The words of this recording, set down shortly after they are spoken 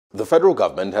The federal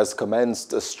government has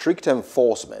commenced a strict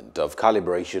enforcement of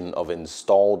calibration of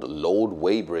installed load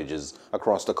weighbridges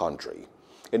across the country.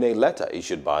 In a letter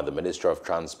issued by the Minister of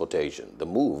Transportation, the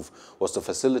move was to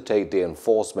facilitate the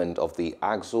enforcement of the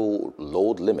axle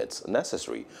load limits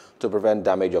necessary to prevent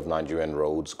damage of Nigerian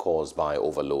roads caused by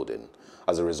overloading.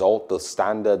 As a result, the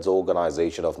Standards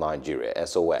Organization of Nigeria,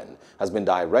 SON, has been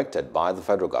directed by the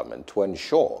federal government to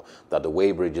ensure that the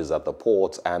weighbridges at the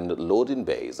ports and loading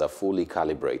bays are fully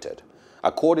calibrated.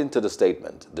 According to the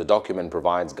statement, the document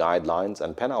provides guidelines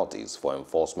and penalties for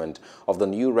enforcement of the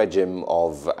new regime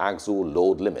of axle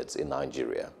load limits in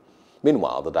Nigeria.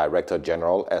 Meanwhile, the Director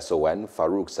General SON,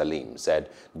 Farouk Salim, said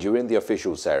during the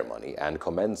official ceremony and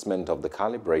commencement of the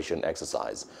calibration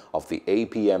exercise of the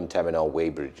APM terminal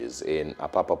weighbridges in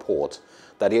Apapa Port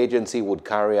that the agency would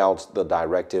carry out the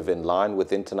directive in line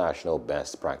with international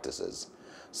best practices.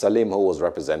 Salim, who was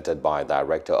represented by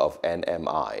Director of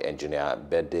NMI, Engineer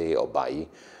Bede Obayi,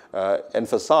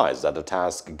 emphasized that the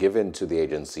task given to the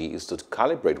agency is to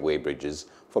calibrate weighbridges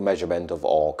for measurement of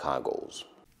all cargoes.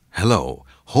 Hello,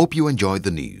 hope you enjoyed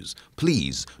the news.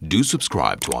 Please do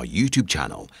subscribe to our YouTube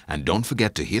channel and don't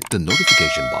forget to hit the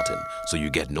notification button so you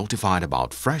get notified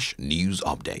about fresh news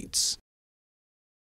updates.